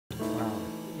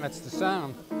That's the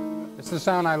sound. It's the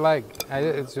sound I like.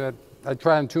 I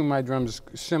try and tune my drums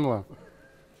similar.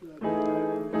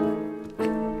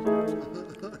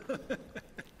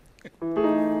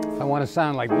 I want to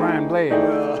sound like Brian Blade.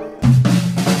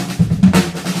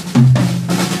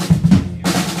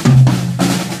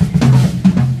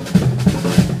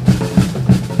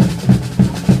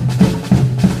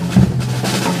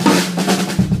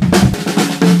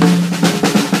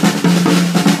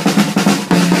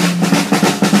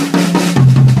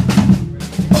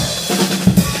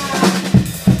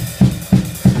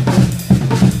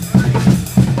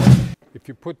 If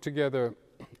you put together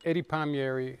Eddie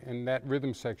Palmieri and that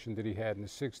rhythm section that he had in the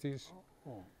 '60s,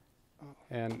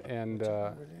 and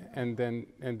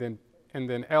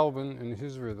then Elvin and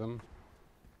his rhythm,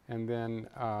 and then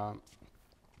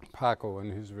Paco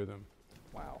and his rhythm.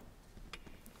 Wow,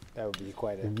 that would be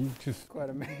quite a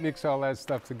mix all that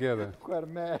stuff together. Quite a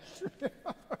mash.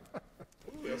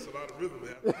 That's a lot of rhythm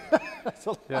there. That's a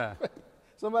lot. Yeah.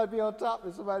 Somebody be on top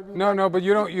and somebody be. No, but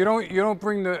you don't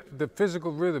bring the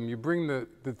physical rhythm. You bring the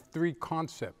three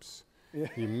concepts. Yeah.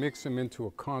 You mix them into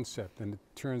a concept, and it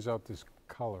turns out this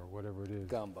color, whatever it is.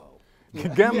 Gumbo.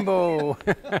 Gumbo.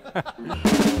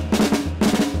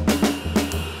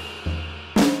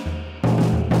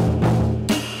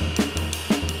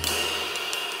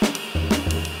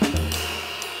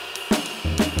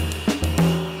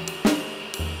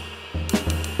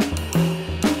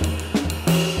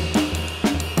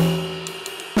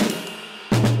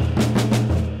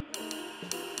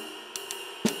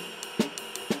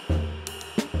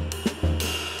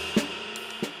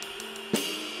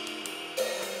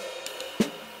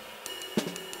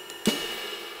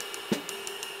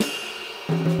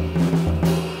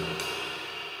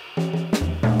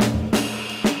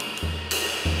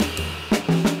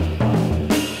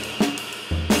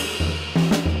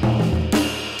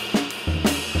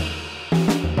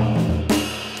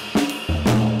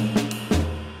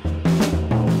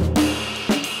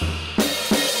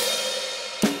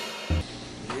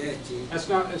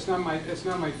 It's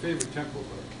not my favorite tempo,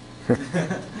 but.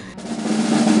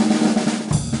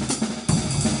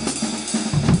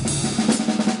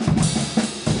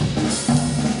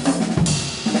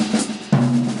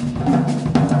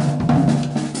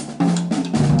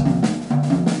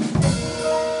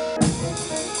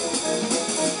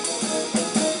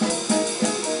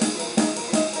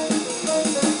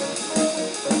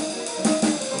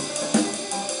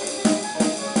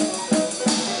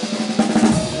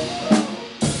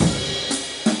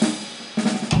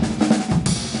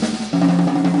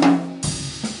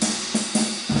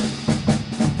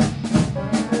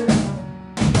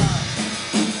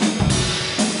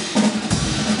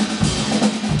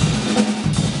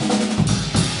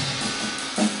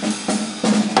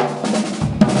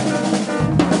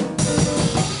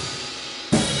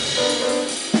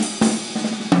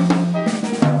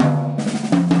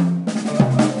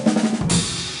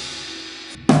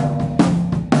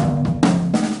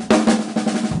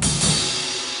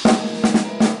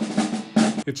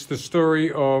 It's the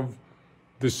story of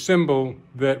the cymbal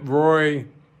that Roy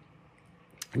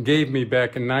gave me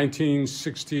back in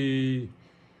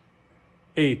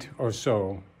 1968 or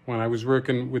so, when I was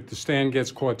working with the Stan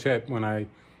Getz Quartet when I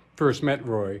first met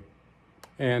Roy.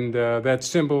 And that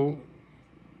cymbal,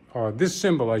 or this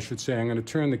cymbal I should say, I'm going to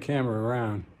turn the camera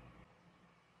around.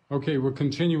 Okay, we're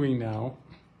continuing now.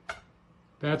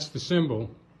 That's the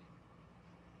cymbal.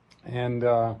 And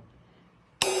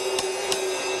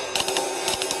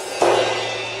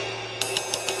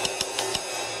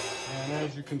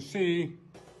as you can see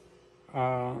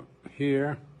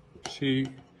here, get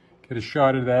a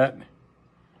shot of that.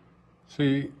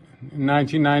 See, in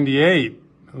 1998,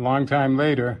 a long time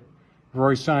later,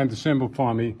 Roy signed the cymbal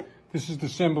for me. This is the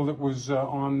cymbal that was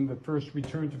on the first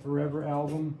Return to Forever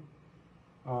album.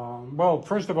 Well,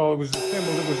 first of all, it was the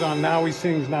cymbal that was on Now He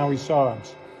Sings, Now He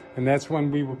Sobs. And that's when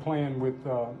we were playing with,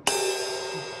 Roy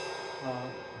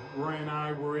and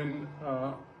I were in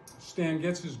Stan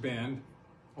Getz's band,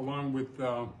 along with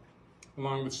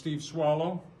Steve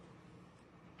Swallow,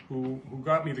 who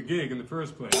got me the gig in the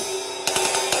first place.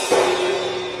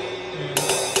 And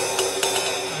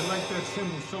I like that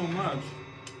cymbal so much.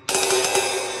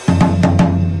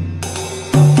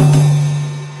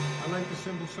 I like the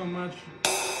cymbal so much.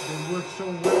 It worked so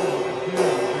well with him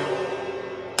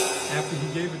that after he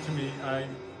gave it to me, I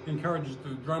encouraged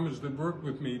the drummers that worked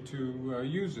with me to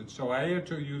use it. So I had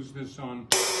to use this on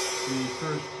the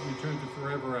first Return to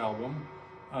Forever album,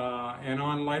 and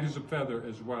on Light as a Feather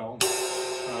as well.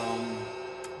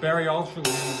 Barry also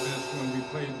used this when we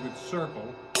played with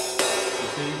Circle,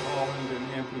 with Dave Holland and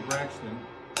Anthony Braxton.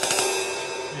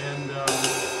 And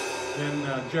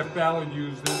Then Jeff Ballard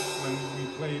used this when we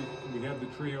played. We had the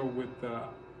trio with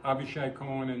Abishai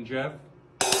Cohen and Jeff.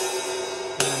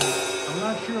 And I'm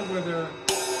not sure whether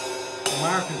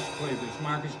Marcus played this.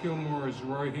 Marcus Gilmore is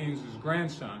Roy Haynes'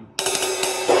 grandson.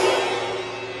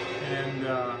 And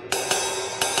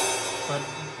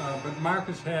but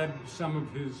Marcus had some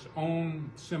of his own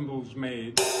cymbals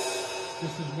made.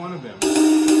 This is one of them.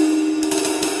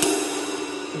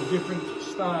 It's a different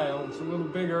style. It's a little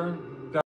bigger.